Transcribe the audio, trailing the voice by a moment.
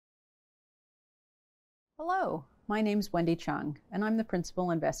Hello, my name's Wendy Chung, and I'm the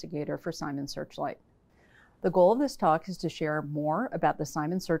Principal Investigator for Simons Searchlight. The goal of this talk is to share more about the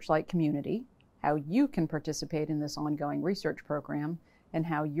Simons Searchlight community, how you can participate in this ongoing research program, and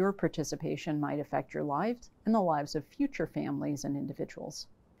how your participation might affect your lives and the lives of future families and individuals.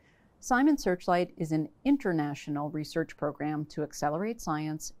 Simons Searchlight is an international research program to accelerate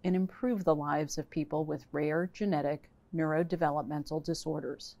science and improve the lives of people with rare genetic neurodevelopmental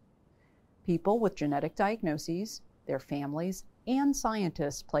disorders. People with genetic diagnoses, their families, and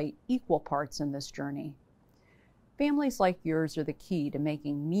scientists play equal parts in this journey. Families like yours are the key to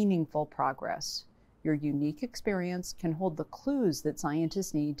making meaningful progress. Your unique experience can hold the clues that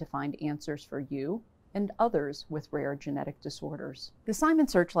scientists need to find answers for you and others with rare genetic disorders. The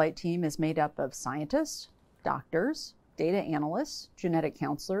Simons Searchlight team is made up of scientists, doctors, data analysts, genetic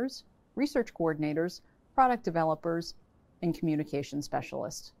counselors, research coordinators, product developers, and communication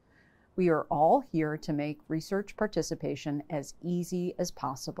specialists. We are all here to make research participation as easy as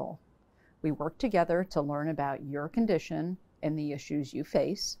possible. We work together to learn about your condition and the issues you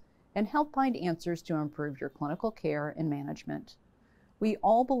face, and help find answers to improve your clinical care and management. We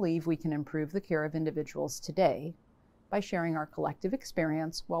all believe we can improve the care of individuals today by sharing our collective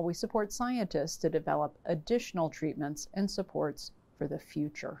experience while we support scientists to develop additional treatments and supports for the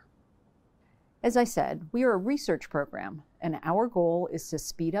future. As I said, we are a research program, and our goal is to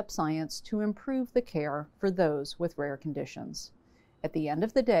speed up science to improve the care for those with rare conditions. At the end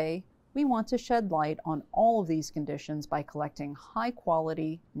of the day, we want to shed light on all of these conditions by collecting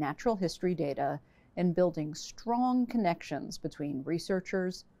high-quality natural history data and building strong connections between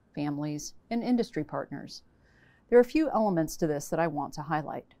researchers, families, and industry partners. There are a few elements to this that I want to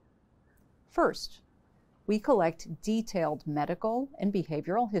highlight. First, we collect detailed medical and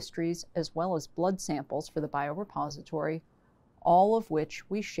behavioral histories as well as blood samples for the biorepository, all of which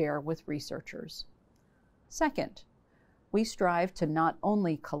we share with researchers. Second, we strive to not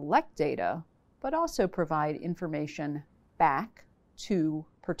only collect data, but also provide information back to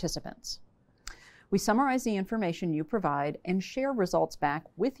participants. We summarize the information you provide and share results back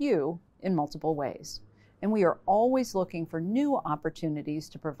with you in multiple ways. And we are always looking for new opportunities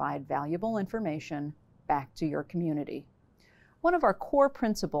to provide valuable information back to your community. One of our core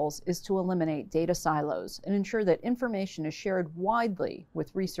principles is to eliminate data silos and ensure that information is shared widely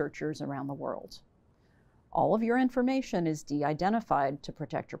with researchers around the world. All of your information is de-identified to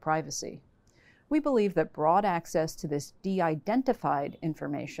protect your privacy. We believe that broad access to this de-identified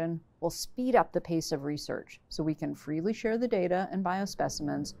information will speed up the pace of research so we can freely share the data and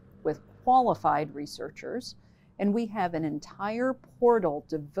biospecimens with qualified researchers, and we have an entire portal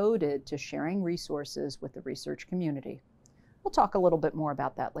devoted to sharing resources with the research community. We'll talk a little bit more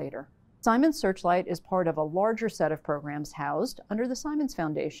about that later. Simons Searchlight is part of a larger set of programs housed under the Simons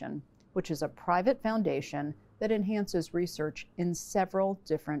Foundation, which is a private foundation that enhances research in several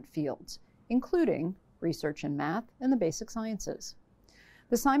different fields, including research in math and the basic sciences.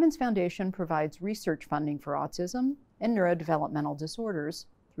 The Simons Foundation provides research funding for autism and neurodevelopmental disorders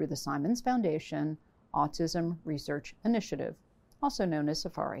through the Simons Foundation Autism Research Initiative, also known as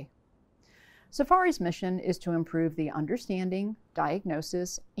SAFARI. SAFARI's mission is to improve the understanding,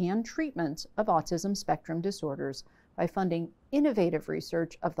 diagnosis, and treatment of autism spectrum disorders by funding innovative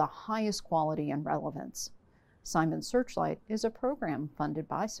research of the highest quality and relevance. Simons Searchlight is a program funded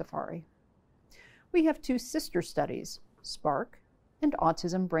by SAFARI. We have two sister studies, SPARK and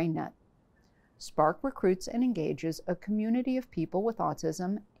Autism BrainNet. SPARK recruits and engages a community of people with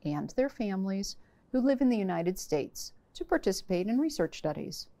autism and their families who live in the United States to participate in research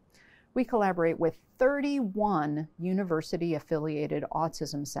studies. We collaborate with 31 university-affiliated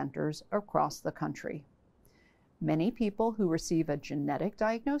autism centers across the country. Many people who receive a genetic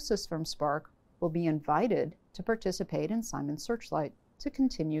diagnosis from SPARK will be invited to participate in Simons Searchlight to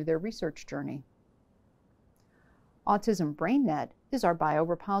continue their research journey. Autism BrainNet is our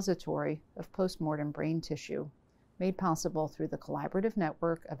biorepository of postmortem brain tissue, made possible through the collaborative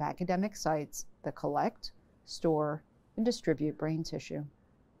network of academic sites that collect, store, and distribute brain tissue.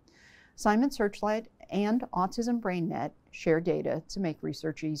 Simons Searchlight and Autism BrainNet share data to make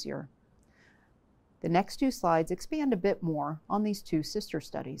research easier. The next two slides expand a bit more on these two sister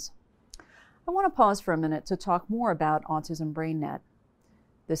studies. I want to pause for a minute to talk more about Autism BrainNet.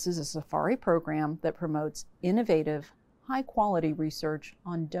 This is a SAFARI program that promotes innovative, high-quality research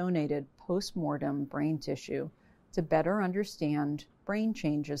on donated postmortem brain tissue to better understand brain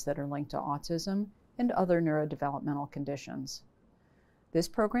changes that are linked to autism and other neurodevelopmental conditions. This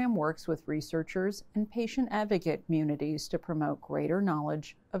program works with researchers and patient advocate communities to promote greater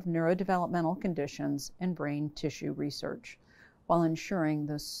knowledge of neurodevelopmental conditions and brain tissue research, while ensuring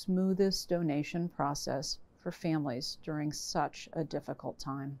the smoothest donation process for families during such a difficult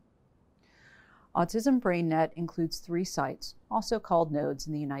time. Autism BrainNet includes 3 sites, also called nodes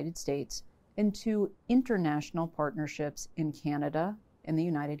in the United States, and 2 international partnerships in Canada and the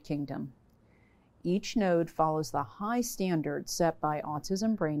United Kingdom. Each node follows the high standards set by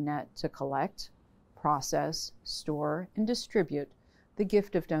Autism BrainNet to collect, process, store, and distribute the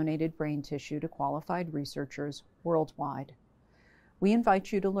gift of donated brain tissue to qualified researchers worldwide. We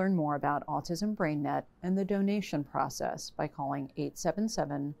invite you to learn more about Autism BrainNet and the donation process by calling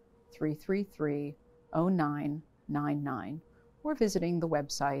 877-333-0999 or visiting the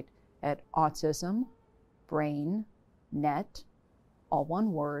website at autismbrainnet, all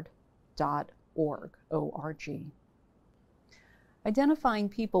one word, .org. Identifying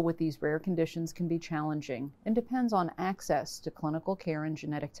people with these rare conditions can be challenging and depends on access to clinical care and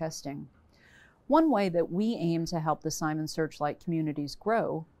genetic testing. One way that we aim to help the Simons Searchlight communities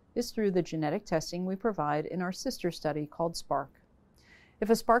grow is through the genetic testing we provide in our sister study called SPARK. If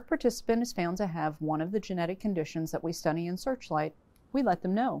a SPARK participant is found to have one of the genetic conditions that we study in Searchlight, we let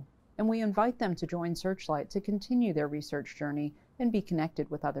them know, and we invite them to join Searchlight to continue their research journey and be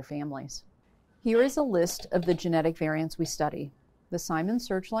connected with other families. Here is a list of the genetic variants we study. The Simons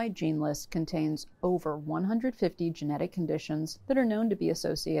Searchlight gene list contains over 150 genetic conditions that are known to be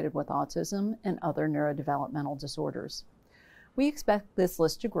associated with autism and other neurodevelopmental disorders. We expect this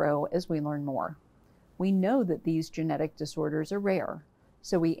list to grow as we learn more. We know that these genetic disorders are rare,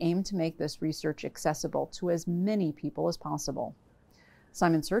 so we aim to make this research accessible to as many people as possible.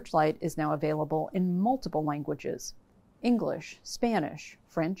 Simons Searchlight is now available in multiple languages: English, Spanish,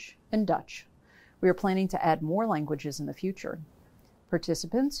 French, and Dutch. We are planning to add more languages in the future.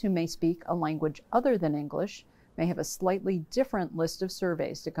 Participants who may speak a language other than English may have a slightly different list of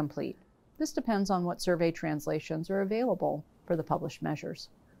surveys to complete. This depends on what survey translations are available for the published measures.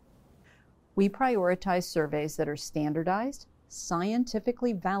 We prioritize surveys that are standardized,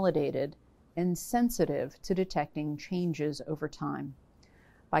 scientifically validated, and sensitive to detecting changes over time.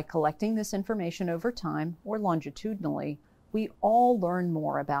 By collecting this information over time or longitudinally, we all learn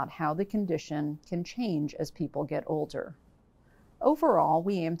more about how the condition can change as people get older. Overall,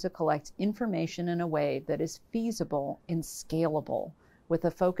 we aim to collect information in a way that is feasible and scalable, with a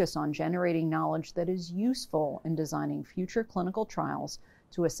focus on generating knowledge that is useful in designing future clinical trials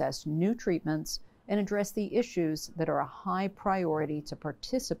to assess new treatments and address the issues that are a high priority to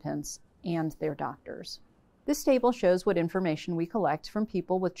participants and their doctors. This table shows what information we collect from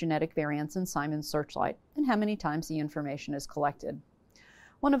people with genetic variants in Simons Searchlight and how many times the information is collected.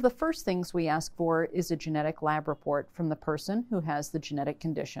 One of the first things we ask for is a genetic lab report from the person who has the genetic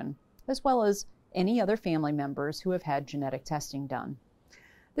condition, as well as any other family members who have had genetic testing done.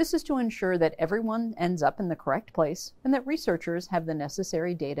 This is to ensure that everyone ends up in the correct place and that researchers have the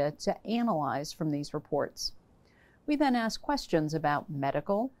necessary data to analyze from these reports. We then ask questions about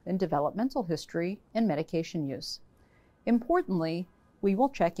medical and developmental history and medication use. Importantly, we will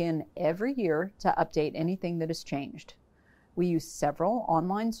check in every year to update anything that has changed. We use several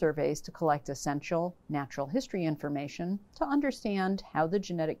online surveys to collect essential natural history information to understand how the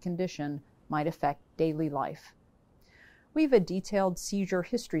genetic condition might affect daily life. We have a detailed seizure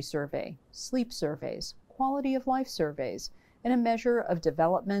history survey, sleep surveys, quality of life surveys, and a measure of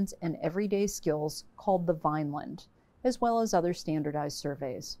development and everyday skills called the Vineland, as well as other standardized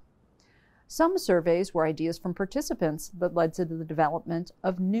surveys. Some surveys were ideas from participants that led to the development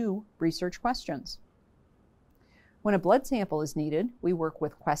of new research questions. When a blood sample is needed, we work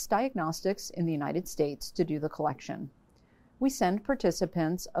with Quest Diagnostics in the United States to do the collection. We send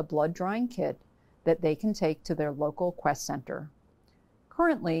participants a blood drawing kit that they can take to their local Quest center.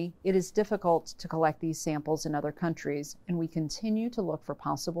 Currently, it is difficult to collect these samples in other countries, and we continue to look for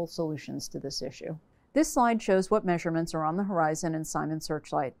possible solutions to this issue. This slide shows what measurements are on the horizon in Simons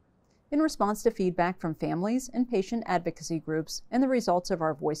Searchlight. In response to feedback from families and patient advocacy groups and the results of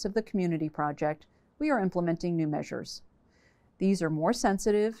our Voice of the Community project, we are implementing new measures. These are more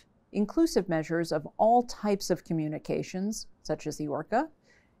sensitive, inclusive measures of all types of communications, such as the ORCA,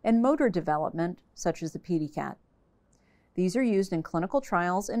 and motor development, such as the PDCAT. These are used in clinical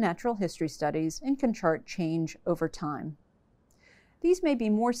trials and natural history studies and can chart change over time. These may be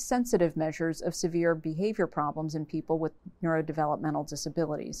more sensitive measures of severe behavior problems in people with neurodevelopmental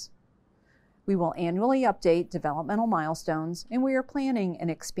disabilities. We will annually update developmental milestones, and we are planning an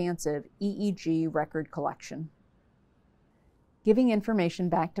expansive EEG record collection. Giving information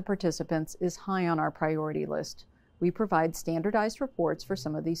back to participants is high on our priority list. We provide standardized reports for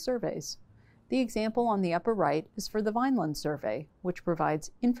some of these surveys. The example on the upper right is for the Vineland survey, which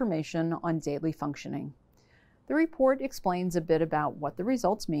provides information on daily functioning. The report explains a bit about what the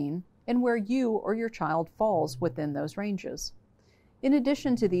results mean and where you or your child falls within those ranges. In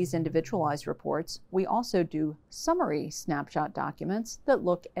addition to these individualized reports, we also do summary snapshot documents that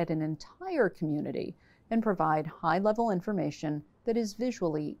look at an entire community and provide high-level information that is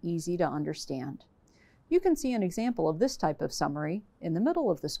visually easy to understand. You can see an example of this type of summary in the middle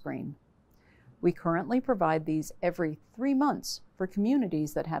of the screen. We currently provide these every 3 months for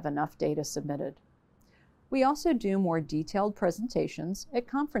communities that have enough data submitted. We also do more detailed presentations at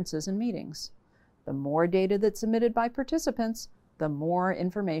conferences and meetings. The more data that's submitted by participants, the more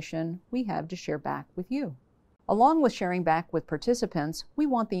information we have to share back with you. Along with sharing back with participants, we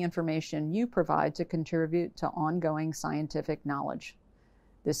want the information you provide to contribute to ongoing scientific knowledge.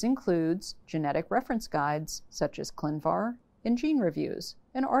 This includes genetic reference guides such as ClinVar and gene reviews,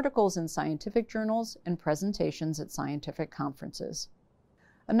 and articles in scientific journals and presentations at scientific conferences.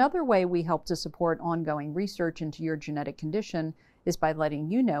 Another way we help to support ongoing research into your genetic condition is by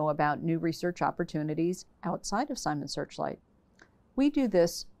letting you know about new research opportunities outside of Simons Searchlight. We do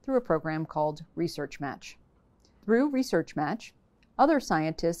this through a program called Research Match. Through Research Match, other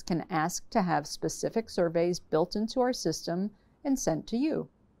scientists can ask to have specific surveys built into our system and sent to you.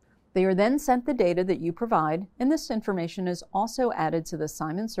 They are then sent the data that you provide, and this information is also added to the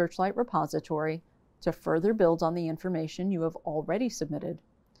Simons Searchlight repository to further build on the information you have already submitted.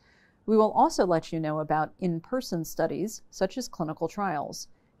 We will also let you know about in-person studies, such as clinical trials,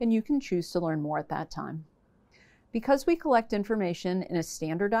 and you can choose to learn more at that time. Because we collect information in a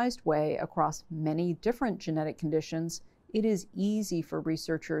standardized way across many different genetic conditions, it is easy for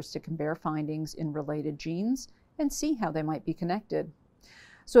researchers to compare findings in related genes and see how they might be connected.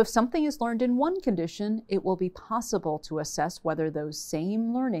 So if something is learned in one condition, it will be possible to assess whether those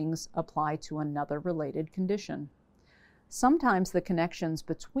same learnings apply to another related condition. Sometimes the connections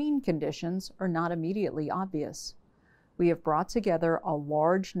between conditions are not immediately obvious. We have brought together a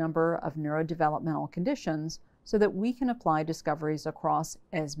large number of neurodevelopmental conditions so that we can apply discoveries across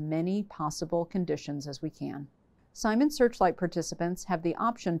as many possible conditions as we can. Simons Searchlight participants have the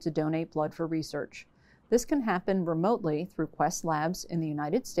option to donate blood for research. This can happen remotely through Quest Labs in the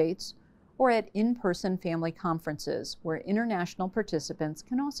United States or at in-person family conferences where international participants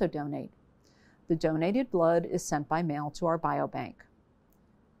can also donate. The donated blood is sent by mail to our biobank.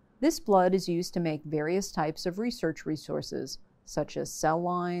 This blood is used to make various types of research resources, such as cell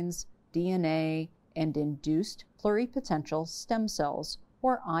lines, DNA, and induced pluripotential stem cells,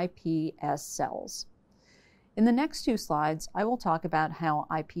 or iPS cells. In the next 2 slides, I will talk about how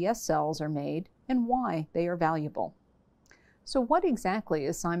iPS cells are made and why they are valuable. So what exactly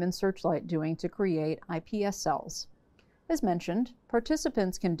is Simons Searchlight doing to create iPS cells? As mentioned,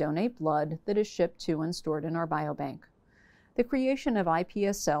 participants can donate blood that is shipped to and stored in our biobank. The creation of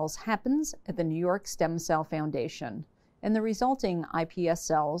iPS cells happens at the New York Stem Cell Foundation, and the resulting iPS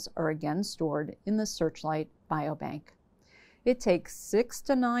cells are again stored in the Searchlight biobank. It takes 6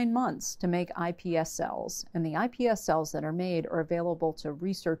 to 9 months to make iPS cells, and the iPS cells that are made are available to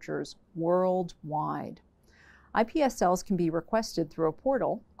researchers worldwide. iPS cells can be requested through a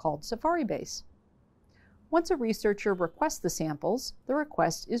portal called SafariBase. Once a researcher requests the samples, the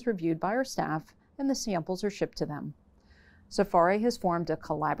request is reviewed by our staff and the samples are shipped to them. Safari has formed a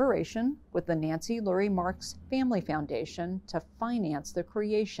collaboration with the Nancy Lurie Marks Family Foundation to finance the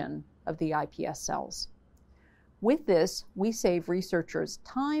creation of the iPS cells. With this, we save researchers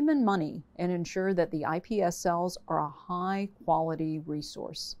time and money and ensure that the iPS cells are a high-quality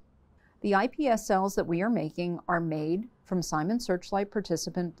resource. The iPS cells that we are making are made from Simons Searchlight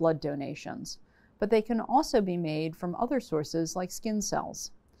participant blood donations, but they can also be made from other sources like skin cells.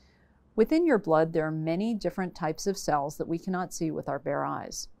 Within your blood, there are many different types of cells that we cannot see with our bare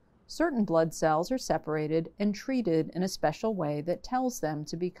eyes. Certain blood cells are separated and treated in a special way that tells them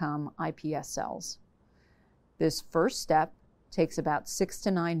to become iPS cells. This first step takes about 6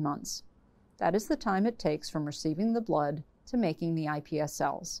 to 9 months. That is the time it takes from receiving the blood to making the iPS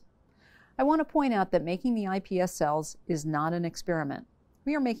cells. I want to point out that making the iPS cells is not an experiment.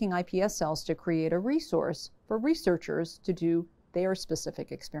 We are making iPS cells to create a resource for researchers to do their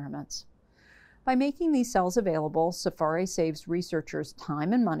specific experiments. By making these cells available, Safari saves researchers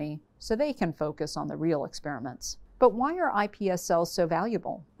time and money so they can focus on the real experiments. But why are iPS cells so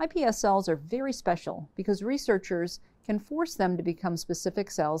valuable? iPS cells are very special because researchers can force them to become specific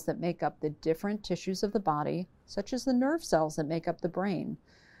cells that make up the different tissues of the body, such as the nerve cells that make up the brain,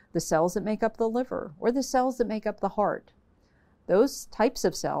 the cells that make up the liver, or the cells that make up the heart. Those types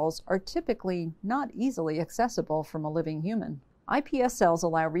of cells are typically not easily accessible from a living human. iPS cells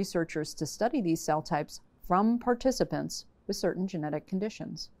allow researchers to study these cell types from participants with certain genetic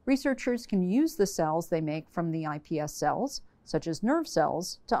conditions. Researchers can use the cells they make from the iPS cells, such as nerve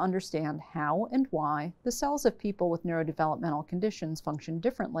cells, to understand how and why the cells of people with neurodevelopmental conditions function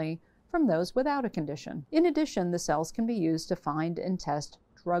differently from those without a condition. In addition, the cells can be used to find and test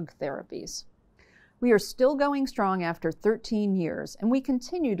drug therapies. We are still going strong after 13 years, and we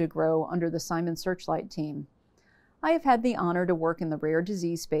continue to grow under the Simons Searchlight team. I have had the honor to work in the rare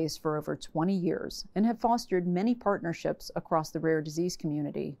disease space for over 20 years and have fostered many partnerships across the rare disease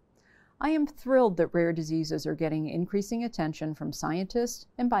community. I am thrilled that rare diseases are getting increasing attention from scientists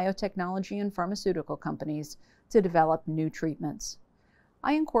and biotechnology and pharmaceutical companies to develop new treatments.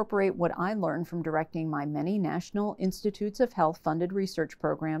 I incorporate what I learned from directing my many National Institutes of Health funded research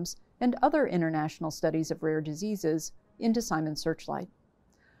programs and other international studies of rare diseases into Simons Searchlight.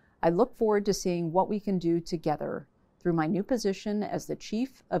 I look forward to seeing what we can do together through my new position as the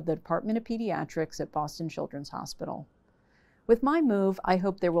Chief of the Department of Pediatrics at Boston Children's Hospital. With my move, I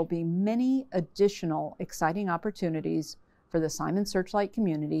hope there will be many additional exciting opportunities for the Simons Searchlight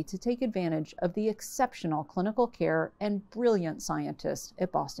community to take advantage of the exceptional clinical care and brilliant scientists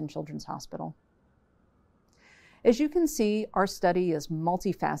at Boston Children's Hospital. As you can see, our study is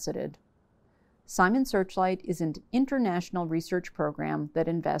multifaceted. Simons Searchlight is an international research program that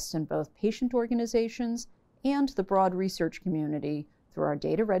invests in both patient organizations and the broad research community through our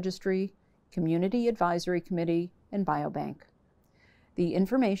data registry, community advisory committee, and biobank. The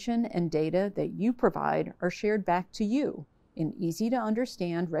information and data that you provide are shared back to you in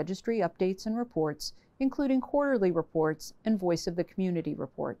easy-to-understand registry updates and reports, including quarterly reports and Voice of the Community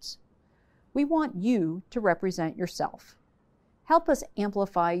reports. We want you to represent yourself. Help us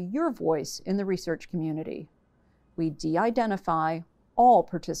amplify your voice in the research community. We de-identify all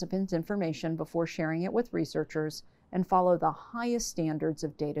participants' information before sharing it with researchers and follow the highest standards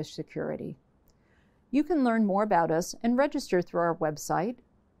of data security. You can learn more about us and register through our website,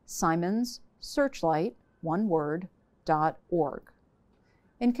 simonssearchlight, one word, .org,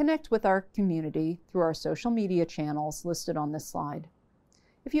 and connect with our community through our social media channels listed on this slide.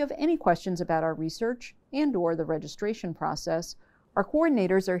 If you have any questions about our research and/or the registration process, our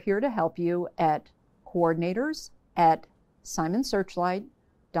coordinators are here to help you at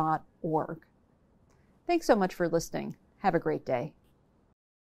coordinators@simonssearchlight.org. Thanks so much for listening. Have a great day.